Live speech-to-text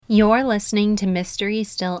You're listening to Mystery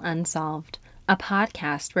Still Unsolved, a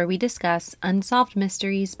podcast where we discuss unsolved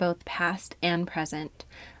mysteries both past and present.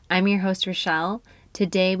 I'm your host, Rochelle.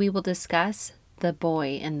 Today we will discuss The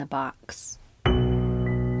Boy in the Box.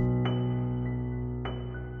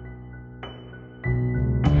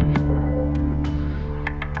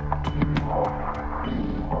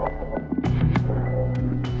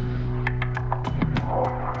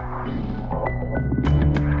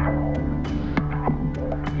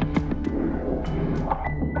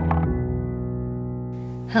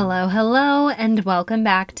 Hello, and welcome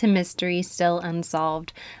back to Mystery Still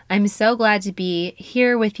Unsolved. I'm so glad to be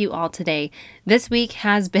here with you all today. This week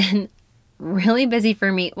has been really busy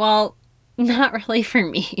for me. Well, not really for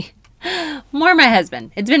me. More my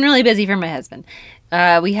husband. It's been really busy for my husband.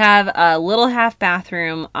 We have a little half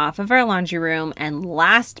bathroom off of our laundry room, and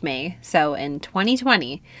last May, so in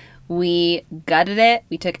 2020, we gutted it.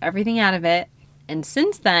 We took everything out of it, and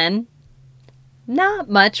since then, not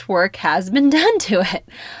much work has been done to it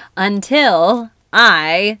until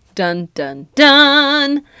I,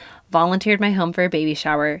 volunteered my home for a baby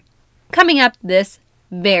shower coming up this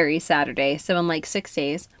very Saturday. So in like 6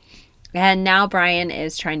 days. And now Brian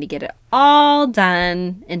is trying to get it all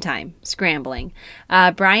done in time, scrambling.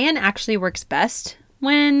 Brian actually works best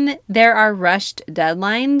when there are rushed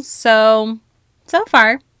deadlines. So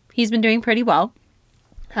far, he's been doing pretty well.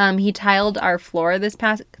 He tiled our floor this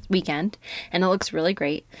past weekend, and it looks really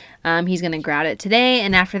great. He's going to grout it today,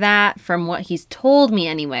 and after that, from what he's told me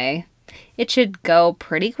anyway, it should go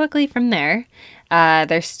pretty quickly from there.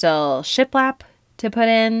 There's still shiplap to put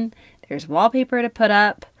in. There's wallpaper to put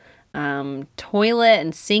up, toilet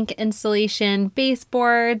and sink installation,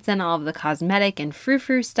 baseboards, and all of the cosmetic and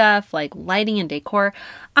frou-frou stuff like lighting and decor.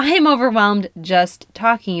 I am overwhelmed just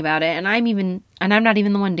talking about it, and I'm not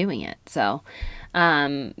even the one doing it, so... but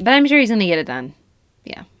I'm sure he's going to get it done.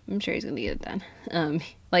 Yeah, I'm sure he's going to get it done.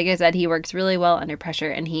 Like I said, he works really well under pressure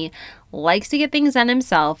and he likes to get things done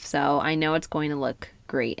himself. So I know it's going to look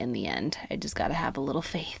great in the end. I just got to have a little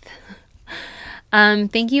faith.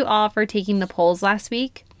 Thank you all for taking the polls last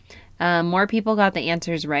week. More people got the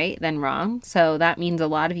answers right than wrong. So that means a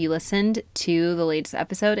lot of you listened to the latest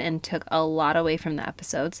episode and took a lot away from the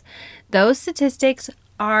episodes. Those statistics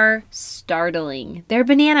are startling. They're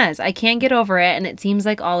bananas. I can't get over it, and it seems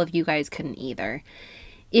like all of you guys couldn't either.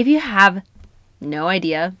 If you have no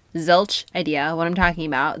idea, zilch idea what I'm talking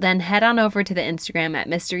about, then head on over to the Instagram at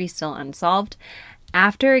Mystery Still Unsolved.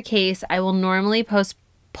 After a case, I will normally post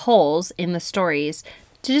polls in the stories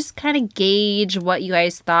to just kind of gauge what you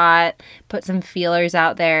guys thought, put some feelers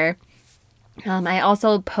out there. I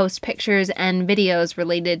also post pictures and videos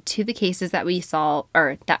related to the cases that we solve,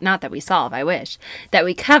 that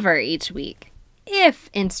we cover each week.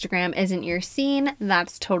 If Instagram isn't your scene,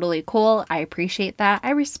 that's totally cool. I appreciate that. I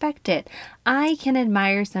respect it. I can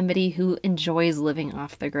admire somebody who enjoys living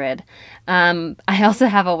off the grid. I also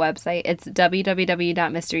have a website. It's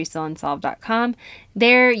www.mysterystillunsolved.com.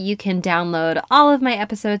 There you can download all of my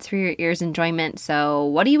episodes for your ears' enjoyment. So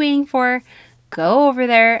what are you waiting for? Go over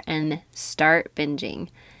there and start binging.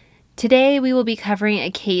 Today, we will be covering a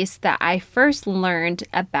case that I first learned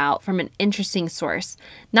about from an interesting source.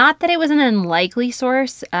 Not that it was an unlikely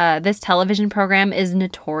source. This television program is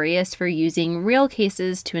notorious for using real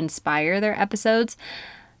cases to inspire their episodes.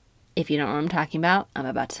 If you don't know what I'm talking about, I'm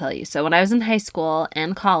about to tell you. So when I was in high school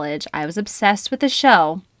and college, I was obsessed with the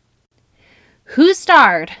show who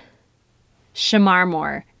starred Shemar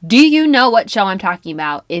Moore. Do you know what show I'm talking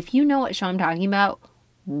about? If you know what show I'm talking about,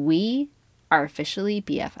 we are officially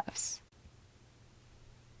BFFs.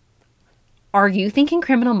 Are you thinking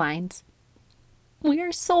Criminal Minds? We are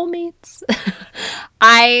soulmates.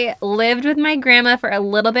 I lived with my grandma for a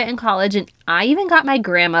little bit in college, and I even got my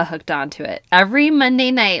grandma hooked onto it. Every Monday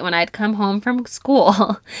night when I'd come home from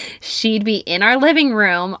school, she'd be in our living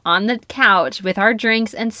room on the couch with our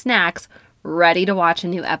drinks and snacks, ready to watch a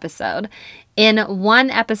new episode. In one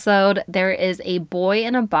episode, there is a boy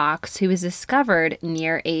in a box who is discovered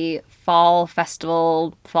near a fall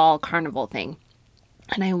festival, fall carnival thing.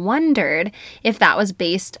 And I wondered if that was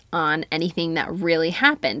based on anything that really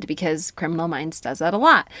happened, because Criminal Minds does that a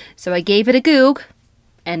lot. So I gave it a goog,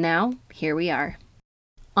 and now here we are.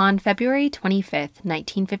 On February 25th,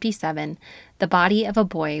 1957, the body of a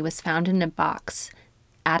boy was found in a box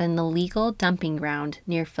at an illegal dumping ground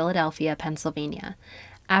near Philadelphia, Pennsylvania.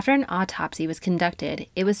 After an autopsy was conducted,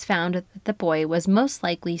 it was found that the boy was most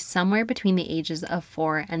likely somewhere between the ages of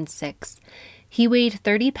 4 and 6. He weighed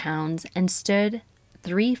 30 pounds and stood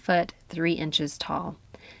 3 foot 3 inches tall.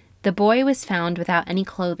 The boy was found without any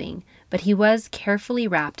clothing, but he was carefully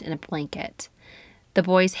wrapped in a blanket. The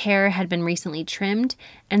boy's hair had been recently trimmed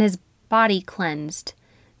and his body cleansed.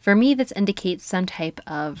 For me, this indicates some type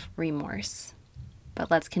of remorse. But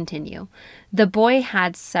let's continue. The boy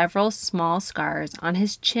had several small scars on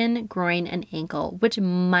his chin, groin, and ankle, which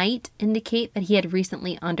might indicate that he had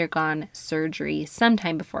recently undergone surgery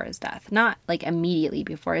sometime before his death. Not like immediately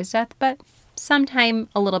before his death, but sometime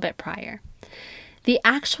a little bit prior. The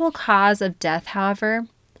actual cause of death, however,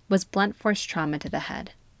 was blunt force trauma to the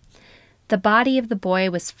head. The body of the boy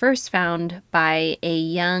was first found by a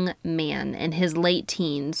young man in his late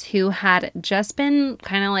teens who had just been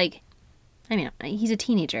kind of like, he's a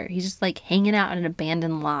teenager. He's just like hanging out in an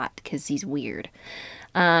abandoned lot because he's weird.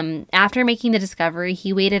 After making the discovery,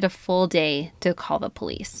 he waited a full day to call the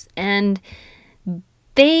police. And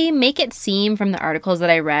they make it seem from the articles that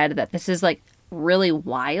I read that this is like really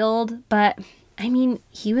wild. But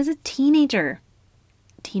he was a teenager.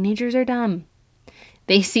 Teenagers are dumb.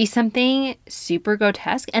 They see something super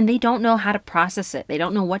grotesque and they don't know how to process it. They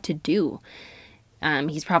don't know what to do.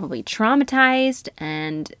 He's probably traumatized,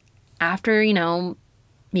 and after,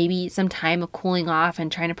 maybe some time of cooling off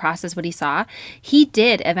and trying to process what he saw, he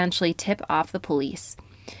did eventually tip off the police.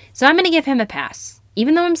 So I'm going to give him a pass,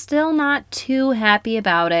 even though I'm still not too happy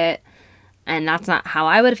about it. And that's not how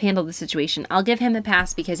I would have handled the situation. I'll give him a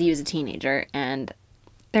pass because he was a teenager and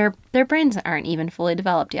their brains aren't even fully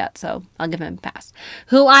developed yet. So I'll give him a pass.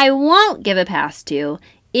 Who I won't give a pass to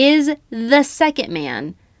is the second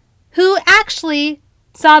man who actually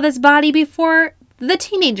saw this body before the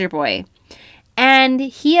teenager boy. And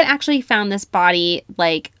he had actually found this body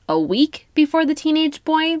like a week before the teenage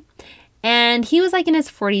boy. And he was like in his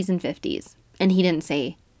 40s and 50s. And he didn't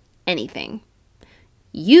say anything.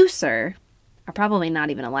 You, sir, are probably not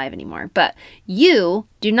even alive anymore. But you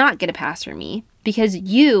do not get a pass from me because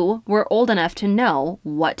you were old enough to know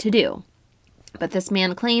what to do. But this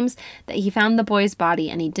man claims that he found the boy's body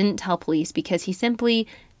and he didn't tell police because he simply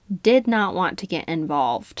did not want to get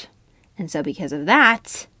involved. And so because of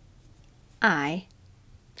that, I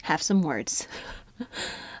have some words.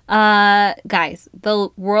 Guys, the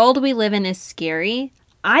world we live in is scary.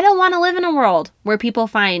 I don't want to live in a world where people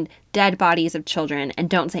find dead bodies of children and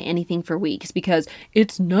don't say anything for weeks because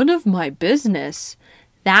it's none of my business.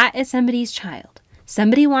 That is somebody's child.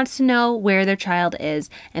 Somebody wants to know where their child is,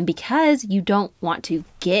 and because you don't want to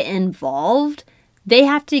get involved, they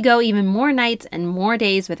have to go even more nights and more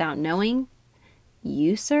days without knowing.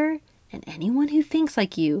 You, sir, and anyone who thinks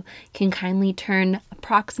like you can kindly turn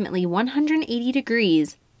approximately 180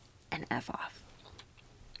 degrees and F off.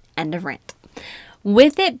 End of rant.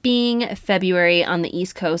 With it being February on the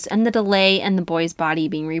East Coast and the delay in the boy's body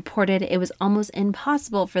being reported, it was almost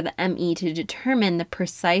impossible for the ME to determine the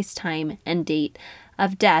precise time and date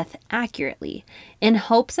of death accurately. In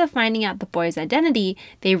hopes of finding out the boy's identity,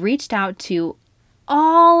 they reached out to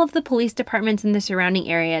all of the police departments in the surrounding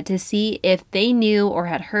area to see if they knew or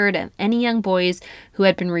had heard of any young boys who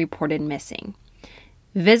had been reported missing.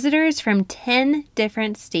 Visitors from 10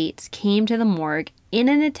 different states came to the morgue in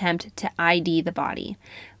an attempt to ID the body,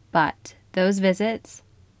 but those visits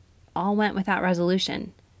all went without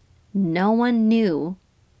resolution. No one knew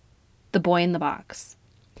the boy in the box.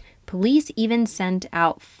 Police even sent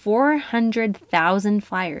out 400,000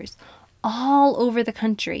 flyers all over the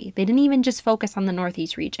country. They didn't even just focus on the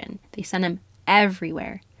Northeast region. They sent them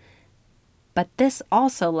everywhere. But this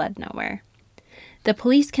also led nowhere. The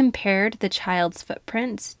police compared the child's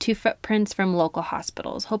footprints to footprints from local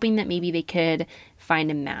hospitals, hoping that maybe they could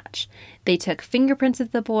find a match. They took fingerprints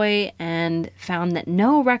of the boy and found that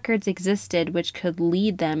no records existed which could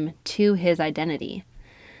lead them to his identity.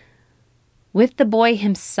 With the boy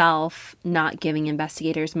himself not giving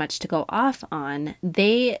investigators much to go off on,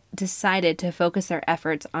 they decided to focus their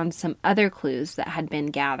efforts on some other clues that had been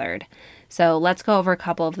gathered. So let's go over a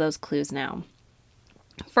couple of those clues now.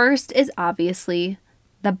 First is obviously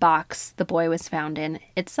the box the boy was found in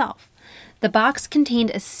itself. The box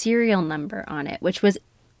contained a serial number on it, which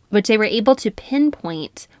they were able to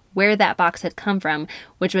pinpoint where that box had come from,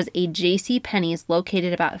 which was a JCPenney's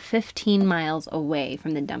located about 15 miles away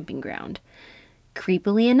from the dumping ground.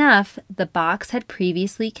 Creepily enough, the box had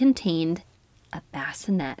previously contained a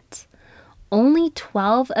bassinet. Only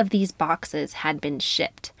 12 of these boxes had been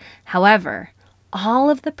shipped. However, all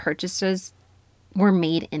of the purchases were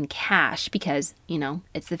made in cash because,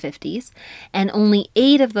 it's the 50s, and only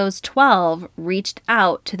 8 of those 12 reached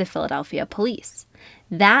out to the Philadelphia police.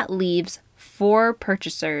 That leaves 4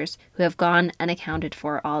 purchasers who have gone unaccounted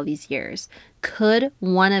for all these years. Could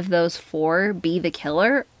one of those 4 be the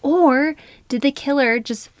killer? Or did the killer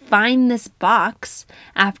just find this box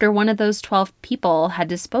after one of those 12 people had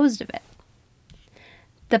disposed of it?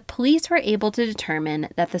 The police were able to determine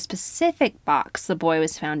that the specific box the boy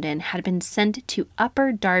was found in had been sent to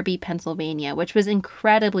Upper Darby, Pennsylvania, which was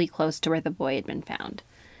incredibly close to where the boy had been found.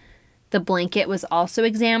 The blanket was also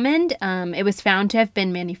examined. It was found to have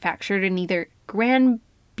been manufactured in either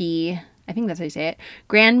Granby, I think that's how you say it,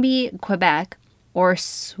 Granby, Quebec, or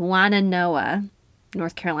Swannanoa,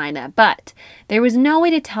 North Carolina, but there was no way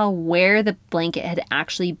to tell where the blanket had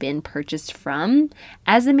actually been purchased from,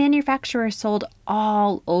 as the manufacturer sold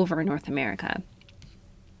all over North America.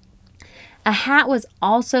 A hat was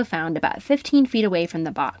also found about 15 feet away from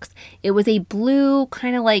the box. It was a blue,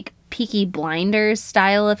 kind of like Peaky Blinders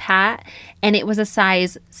style of hat, and it was a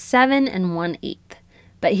size 7 1/8.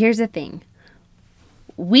 But here's the thing.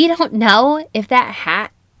 We don't know if that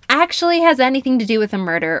hat actually has anything to do with a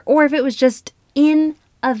murder or if it was just in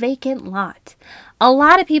a vacant lot. A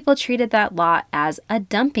lot of people treated that lot as a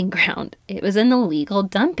dumping ground. It was an illegal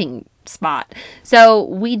dumping spot. So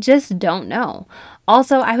we just don't know.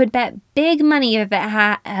 Also, I would bet big money that that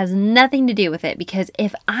hat has nothing to do with it, because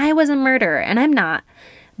if I was a murderer, and I'm not,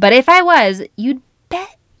 but if I was, you'd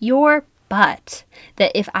bet your butt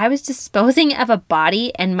that if I was disposing of a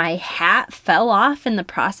body and my hat fell off in the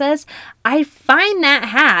process, I'd find that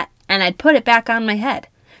hat and I'd put it back on my head.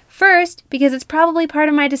 First, because it's probably part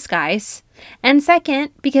of my disguise. And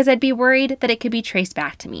second, because I'd be worried that it could be traced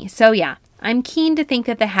back to me. So yeah, I'm keen to think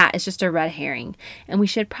that the hat is just a red herring, and we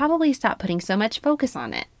should probably stop putting so much focus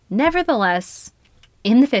on it. Nevertheless,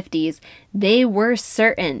 in the 50s, they were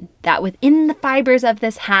certain that within the fibers of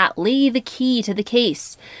this hat lay the key to the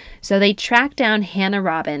case. So they tracked down Hannah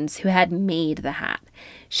Robbins, who had made the hat.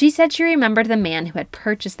 She said she remembered the man who had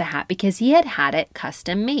purchased the hat because he had had it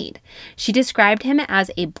custom made. She described him as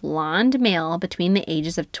a blonde male between the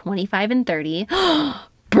ages of 25 and 30.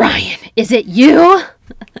 Brian, is it you?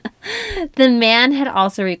 The man had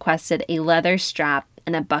also requested a leather strap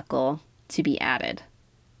and a buckle to be added.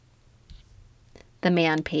 The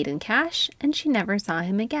man paid in cash, and she never saw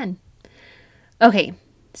him again. Okay,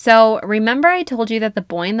 so remember I told you that the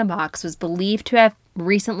boy in the box was believed to have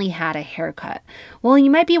recently had a haircut. Well, you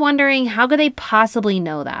might be wondering, how could they possibly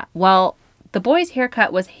know that? Well, the boy's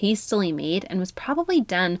haircut was hastily made and was probably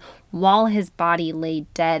done while his body lay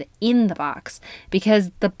dead in the box,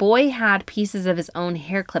 because the boy had pieces of his own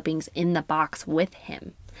hair clippings in the box with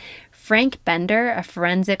him. Frank Bender, a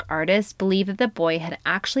forensic artist, believed that the boy had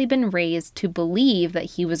actually been raised to believe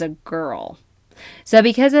that he was a girl. So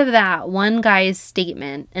because of that one guy's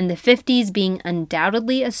statement, and the 50s being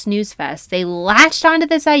undoubtedly a snooze fest, they latched onto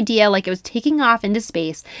this idea like it was taking off into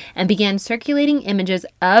space and began circulating images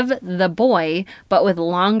of the boy, but with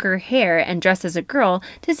longer hair and dressed as a girl,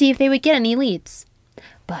 to see if they would get any leads.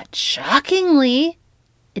 But shockingly,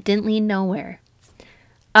 it didn't lead nowhere.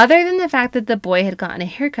 Other than the fact that the boy had gotten a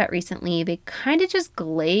haircut recently, they kind of just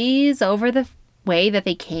glaze over the way that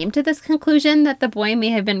they came to this conclusion that the boy may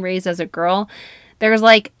have been raised as a girl. There's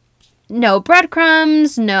like no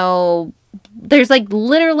breadcrumbs, there's like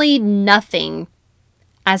literally nothing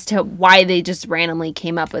as to why they just randomly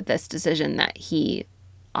came up with this decision that he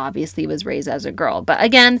obviously was raised as a girl. But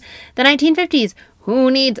again, the 1950s, who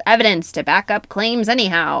needs evidence to back up claims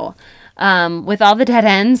anyhow? With all the dead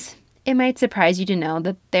ends, it might surprise you to know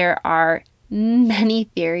that there are many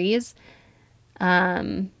theories.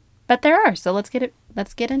 But there are, so let's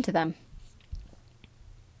get into them.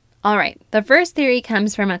 All right, the first theory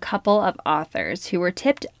comes from a couple of authors who were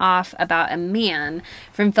tipped off about a man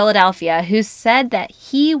from Philadelphia who said that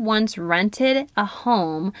he once rented a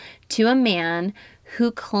home to a man who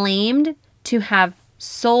claimed to have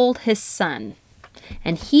sold his son.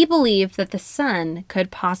 And he believed that the son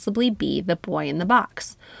could possibly be the boy in the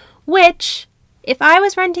box, which, if I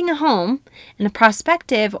was renting a home and a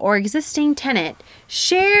prospective or existing tenant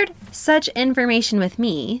shared such information with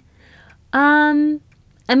me,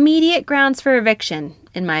 immediate grounds for eviction,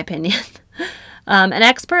 in my opinion. An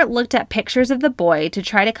expert looked at pictures of the boy to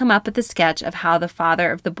try to come up with a sketch of how the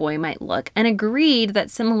father of the boy might look, and agreed that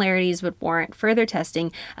similarities would warrant further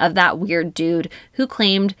testing of that weird dude who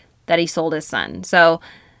claimed that he sold his son. So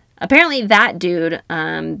apparently that dude,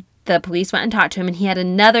 the police went and talked to him, and he had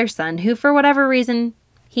another son who, for whatever reason,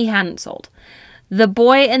 he hadn't sold. The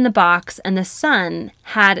boy in the box and the son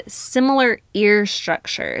had similar ear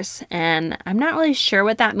structures, and I'm not really sure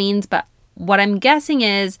what that means, but what I'm guessing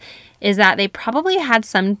is that they probably had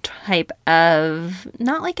some type of,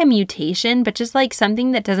 not like a mutation, but just like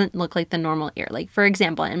something that doesn't look like the normal ear. Like, for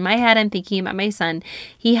example, in my head, I'm thinking about my son.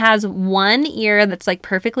 He has one ear that's like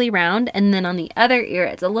perfectly round, and then on the other ear,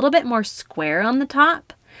 it's a little bit more square on the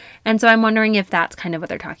top. And so I'm wondering if that's kind of what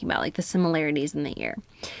they're talking about, like the similarities in the ear.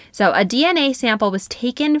 So a DNA sample was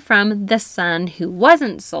taken from the son who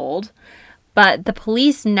wasn't sold, but the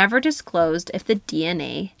police never disclosed if the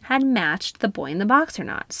DNA had matched the boy in the box or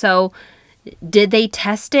not. So did they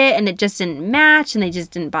test it and it just didn't match and they just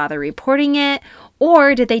didn't bother reporting it?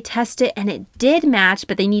 Or did they test it and it did match,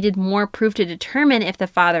 but they needed more proof to determine if the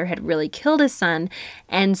father had really killed his son?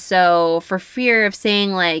 And so for fear of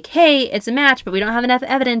saying like, hey, it's a match, but we don't have enough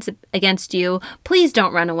evidence against you, please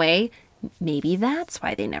don't run away. Maybe that's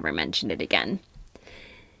why they never mentioned it again.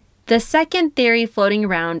 The second theory floating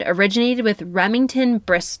around originated with Remington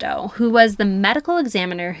Bristow, who was the medical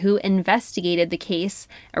examiner who investigated the case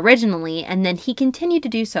originally, and then he continued to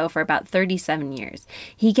do so for about 37 years.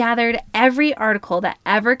 He gathered every article that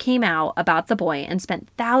ever came out about the boy and spent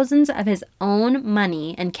thousands of his own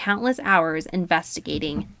money and countless hours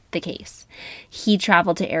investigating the case. He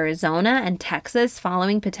traveled to Arizona and Texas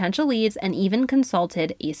following potential leads and even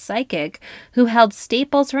consulted a psychic who held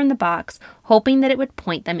staples from the box, hoping that it would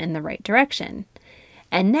point them in the right direction.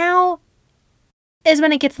 And now is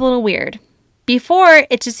when it gets a little weird. Before,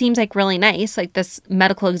 it just seems like really nice, like this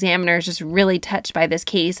medical examiner is just really touched by this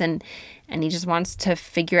case and he just wants to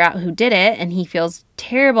figure out who did it, and he feels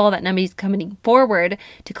terrible that nobody's coming forward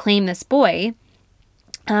to claim this boy.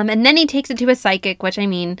 And then he takes it to a psychic, which, I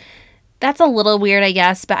mean, that's a little weird, I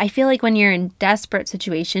guess. But I feel like when you're in desperate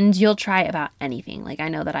situations, you'll try about anything. Like, I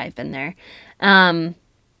know that I've been there.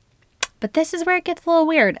 But this is where it gets a little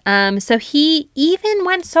weird. So he even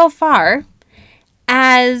went so far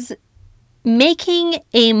as making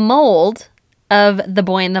a mold of the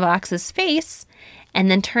boy in the box's face and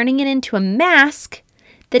then turning it into a mask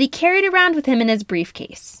that he carried around with him in his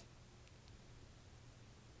briefcase.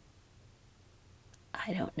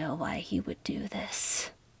 I don't know why he would do this.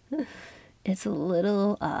 It's a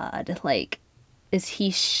little odd. Like, is he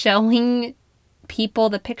showing people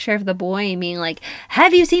the picture of the boy and being like,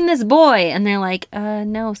 have you seen this boy? And they're like,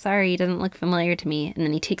 no, sorry, he doesn't look familiar to me. And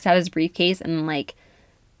then he takes out his briefcase and like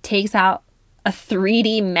takes out a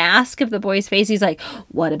 3D mask of the boy's face. He's like,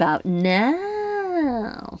 what about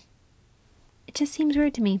now? It just seems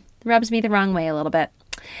weird to me. It rubs me the wrong way a little bit.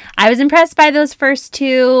 I was impressed by those first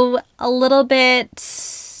two a little bit.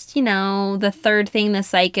 The third thing, the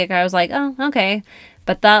psychic, I was like, oh, okay.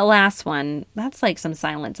 But that last one, that's like some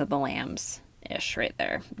Silence of the Lambs-ish right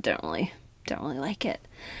there. Don't really like it.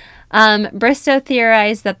 Bristow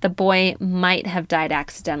theorized that the boy might have died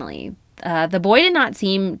accidentally. The boy did not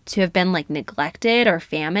seem to have been like neglected or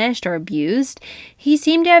famished or abused. He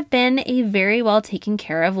seemed to have been a very well taken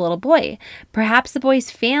care of little boy. Perhaps the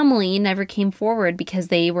boy's family never came forward because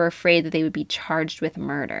they were afraid that they would be charged with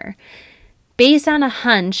murder. Based on a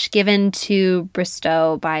hunch given to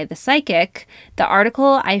Bristow by the psychic, the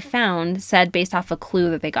article I found said based off a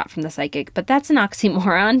clue that they got from the psychic, but that's an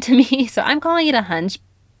oxymoron to me, so I'm calling it a hunch.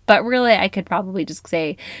 But really, I could probably just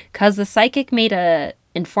say, because the psychic made a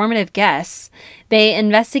informative guess, they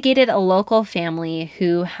investigated a local family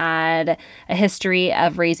who had a history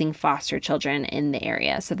of raising foster children in the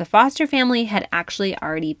area. So the foster family had actually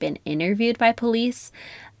already been interviewed by police.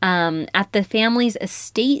 At the family's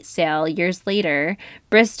estate sale years later,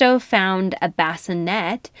 Bristow found a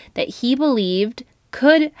bassinet that he believed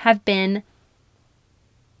could have been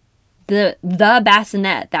the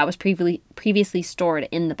bassinet that was previously stored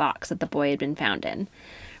in the box that the boy had been found in.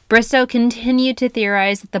 Bristow continued to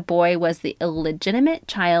theorize that the boy was the illegitimate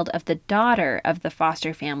child of the daughter of the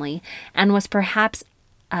foster family and was perhaps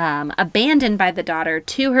abandoned by the daughter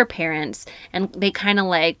to her parents, and they kind of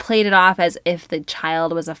like played it off as if the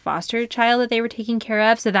child was a foster child that they were taking care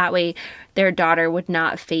of, so that way their daughter would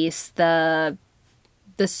not face the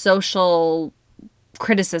social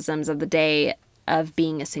criticisms of the day of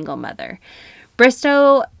being a single mother.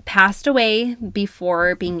 Bristow passed away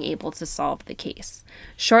before being able to solve the case.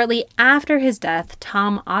 Shortly after his death,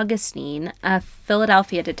 Tom Augustine, a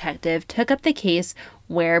Philadelphia detective, took up the case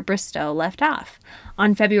where Bristow left off.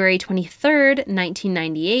 On February 23rd,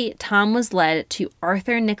 1998, Tom was led to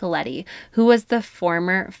Arthur Nicoletti, who was the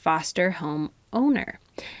former foster home owner.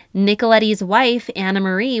 Nicoletti's wife, Anna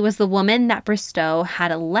Marie, was the woman that Bristow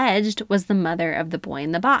had alleged was the mother of the boy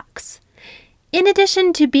in the box. In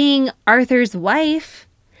addition to being Arthur's wife,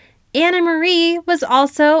 Anna Marie was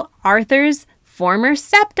also Arthur's former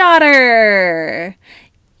stepdaughter.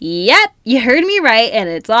 Yep, you heard me right, and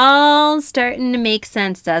it's all starting to make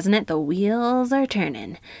sense, doesn't it? The wheels are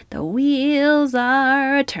turning. The wheels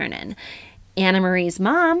are turning. Anna Marie's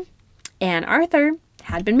mom and Arthur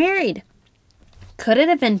had been married. Could it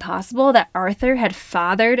have been possible that Arthur had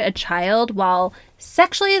fathered a child while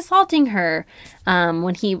sexually assaulting her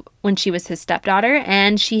when she was his stepdaughter,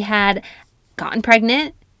 and she had gotten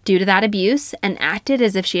pregnant due to that abuse and acted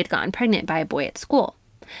as if she had gotten pregnant by a boy at school?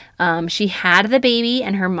 She had the baby,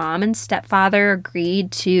 and her mom and stepfather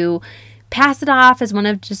agreed to pass it off as one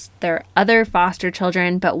of just their other foster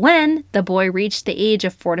children. But when the boy reached the age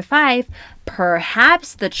of 4 to 5,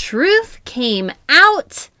 perhaps the truth came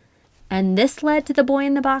out, and this led to the boy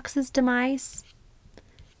in the box's demise.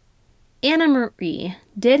 Anna Marie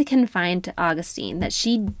did confide to Augustine that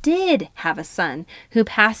she did have a son who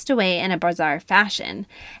passed away in a bizarre fashion.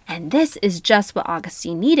 And this is just what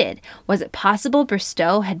Augustine needed. Was it possible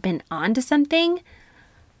Bristow had been onto something?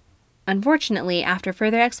 Unfortunately, after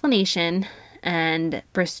further explanation and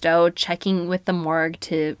Bristow checking with the morgue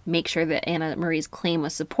to make sure that Anna Marie's claim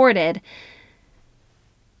was supported,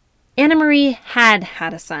 Anna Marie had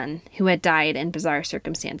a son who had died in bizarre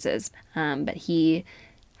circumstances, but he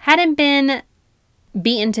hadn't been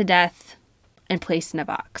beaten to death and placed in a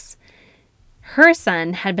box. Her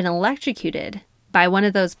son had been electrocuted by one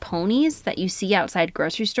of those ponies that you see outside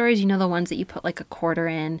grocery stores. You know, the ones that you put like a quarter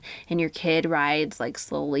in and your kid rides like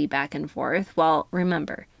slowly back and forth. Well,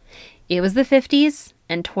 remember, it was the 50s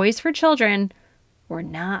and toys for children were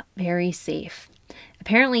not very safe.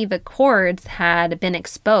 Apparently, the cords had been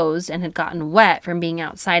exposed and had gotten wet from being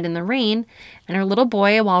outside in the rain, and her little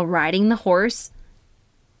boy, while riding the horse,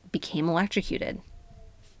 became electrocuted.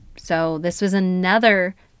 So this was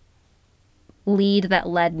another lead that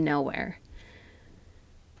led nowhere.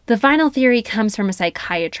 The final theory comes from a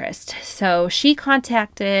psychiatrist. So she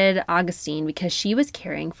contacted Augustine because she was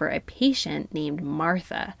caring for a patient named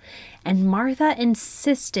Martha, and Martha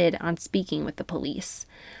insisted on speaking with the police.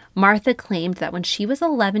 Martha claimed that when she was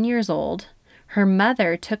 11 years old, her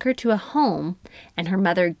mother took her to a home, and her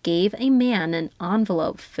mother gave a man an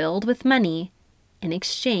envelope filled with money in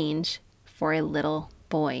exchange for a little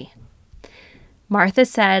boy. Martha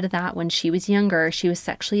said that when she was younger, she was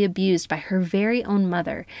sexually abused by her very own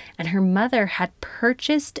mother, and her mother had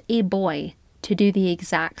purchased a boy to do the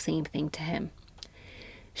exact same thing to him.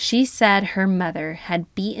 She said her mother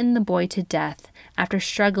had beaten the boy to death after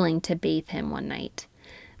struggling to bathe him one night.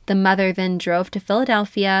 The mother then drove to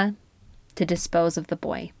Philadelphia to dispose of the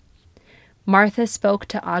boy. Martha spoke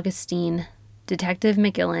to Augustine, Detective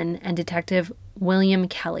McGillen, and Detective William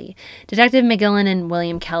Kelly. Detective McGillen and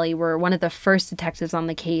William Kelly were one of the first detectives on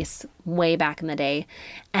the case way back in the day,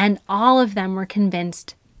 and all of them were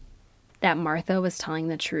convinced that Martha was telling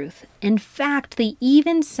the truth. In fact, they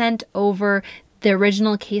even sent over the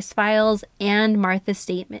original case files and Martha's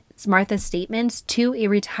statements to a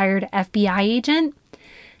retired FBI agent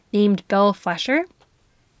named Bill Flesher.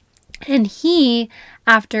 And he,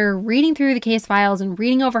 after reading through the case files and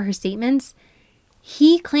reading over her statements,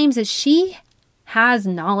 he claims that she has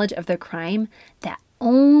knowledge of the crime that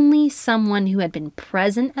only someone who had been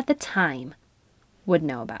present at the time would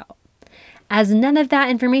know about, as none of that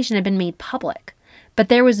information had been made public. But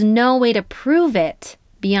there was no way to prove it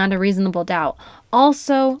beyond a reasonable doubt.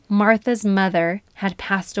 Also, Martha's mother had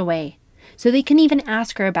passed away, so they couldn't even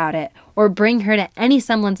ask her about it or bring her to any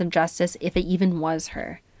semblance of justice if it even was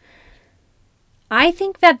her. I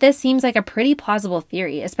think that this seems like a pretty plausible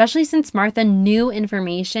theory, especially since Martha knew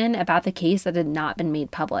information about the case that had not been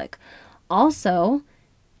made public. Also,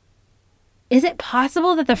 is it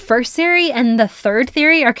possible that the first theory and the third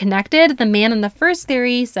theory are connected? The man in the first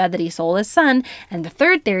theory said that he sold his son, and the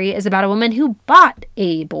third theory is about a woman who bought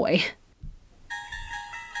a boy.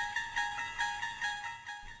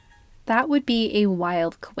 That would be a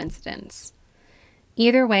wild coincidence.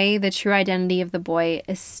 Either way, the true identity of the boy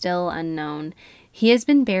is still unknown. He has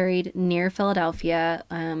been buried near Philadelphia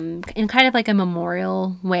in kind of like a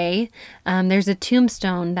memorial way. There's a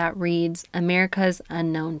tombstone that reads, "America's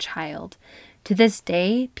Unknown Child." To this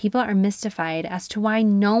day, people are mystified as to why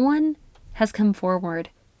no one has come forward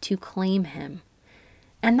to claim him.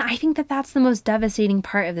 And I think that that's the most devastating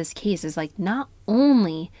part of this case is like, not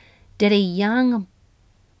only did a young,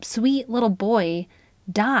 sweet little boy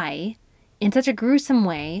die in such a gruesome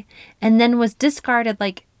way and then was discarded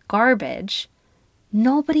like garbage,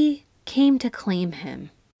 nobody came to claim him.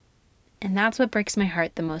 And that's what breaks my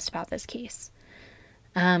heart the most about this case.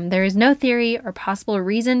 There is no theory or possible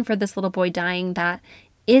reason for this little boy dying that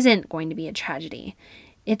isn't going to be a tragedy.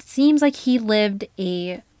 It seems like he lived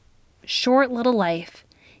a short little life.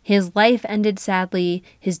 His life ended sadly,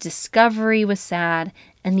 his discovery was sad,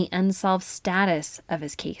 and the unsolved status of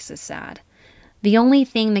his case is sad. The only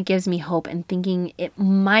thing that gives me hope in thinking it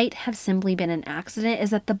might have simply been an accident is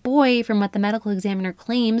that the boy, from what the medical examiner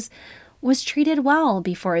claims, was treated well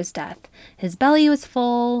before his death. His belly was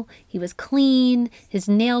full, he was clean, his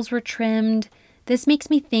nails were trimmed. This makes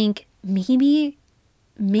me think maybe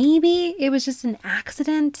it was just an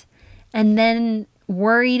accident, and then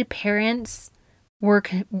worried parents were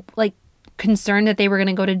concerned that they were going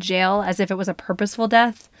to go to jail as if it was a purposeful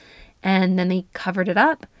death, and then they covered it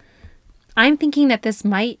up. I'm thinking that this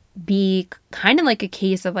might be kind of like a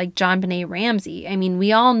case of like JonBenét Ramsey. I mean,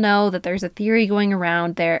 we all know that there's a theory going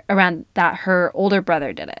around that her older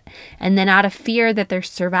brother did it. And then out of fear that their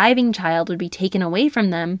surviving child would be taken away from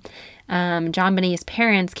them, JonBenét's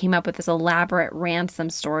parents came up with this elaborate ransom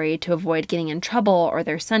story to avoid getting in trouble or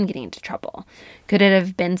their son getting into trouble. Could it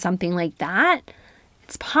have been something like that?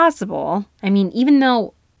 It's possible. I mean, even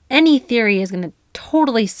though any theory is going to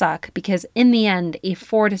totally suck because in the end, a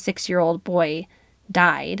 4 to 6 year old boy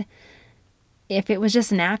died. If it was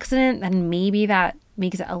just an accident, then maybe that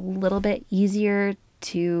makes it a little bit easier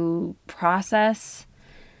to process.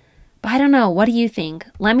 But I don't know. What do you think?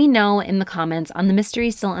 Let me know in the comments on the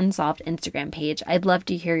Mystery Still Unsolved Instagram page. I'd love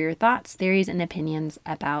to hear your thoughts, theories, and opinions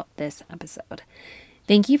about this episode.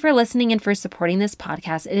 Thank you for listening and for supporting this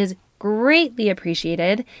podcast. It is greatly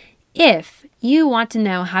appreciated. If you want to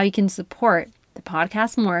know how you can support the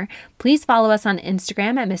podcast more, please follow us on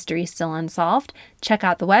Instagram at Mystery Still Unsolved. Check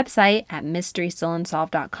out the website at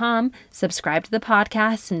mysterystillunsolved.com. Subscribe to the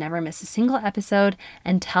podcast to never miss a single episode,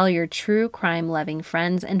 and tell your true crime loving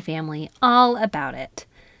friends and family all about it.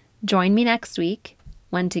 Join me next week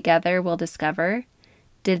when together we'll discover: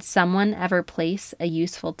 did someone ever place a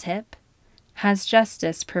useful tip? Has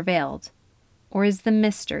justice prevailed? Or is the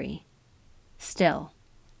mystery still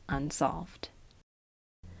unsolved?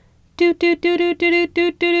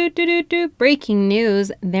 Breaking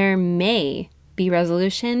news, there may be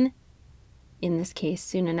resolution in this case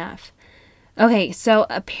soon enough. Okay, so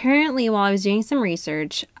apparently while I was doing some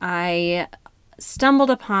research, I stumbled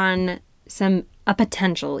upon a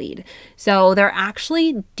potential lead. So they're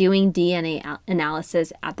actually doing DNA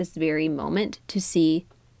analysis at this very moment to see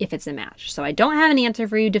if it's a match. So I don't have an answer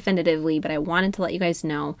for you definitively, but I wanted to let you guys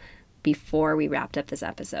know before we wrapped up this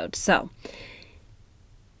episode. So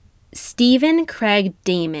Stephen Craig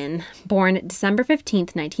Damon, born December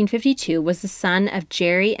 15th, 1952, was the son of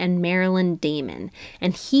Jerry and Marilyn Damon,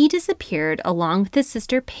 and he disappeared along with his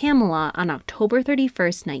sister Pamela on October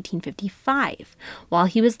 31st, 1955, while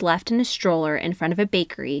he was left in a stroller in front of a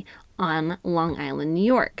bakery on Long Island, New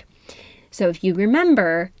York. So if you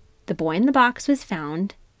remember, the boy in the box was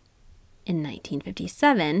found in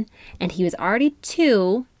 1957, and he was already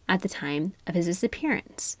 2 at the time of his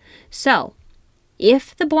disappearance. So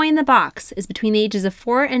if the boy in the box is between the ages of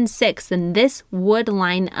 4 and 6, then this would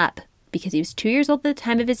line up because he was 2 years old at the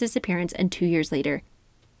time of his disappearance, and 2 years later,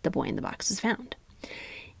 the boy in the box was found.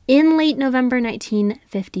 In late November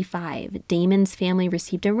 1955, Damon's family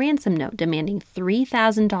received a ransom note demanding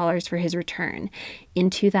 $3,000 for his return.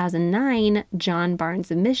 In 2009, John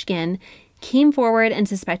Barnes of Michigan came forward and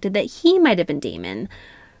suspected that he might have been Damon.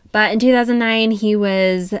 But in 2009, he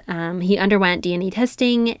underwent DNA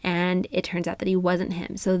testing, and it turns out that he wasn't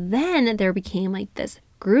him. So then there became like this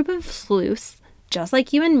group of sleuths, just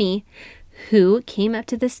like you and me, who came up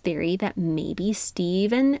to this theory that maybe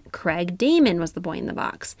Stephen Craig Damon was the boy in the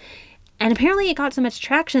box. And apparently it got so much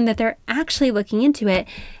traction that they're actually looking into it.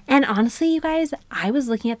 And honestly, you guys, I was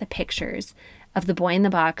looking at the pictures of the boy in the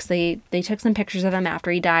box. They took some pictures of him after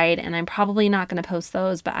he died, and I'm probably not going to post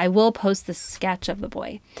those, but I will post the sketch of the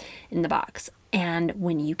boy in the box. And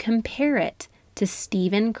when you compare it to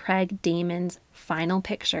Stephen Craig Damon's final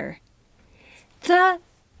picture, the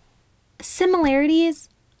similarities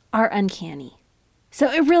are uncanny. So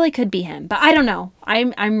it really could be him, but I don't know.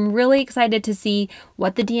 I'm really excited to see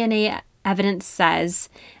what the DNA evidence says,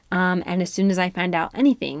 and as soon as I find out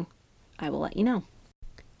anything, I will let you know.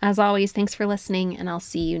 As always, thanks for listening, and I'll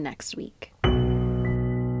see you next week.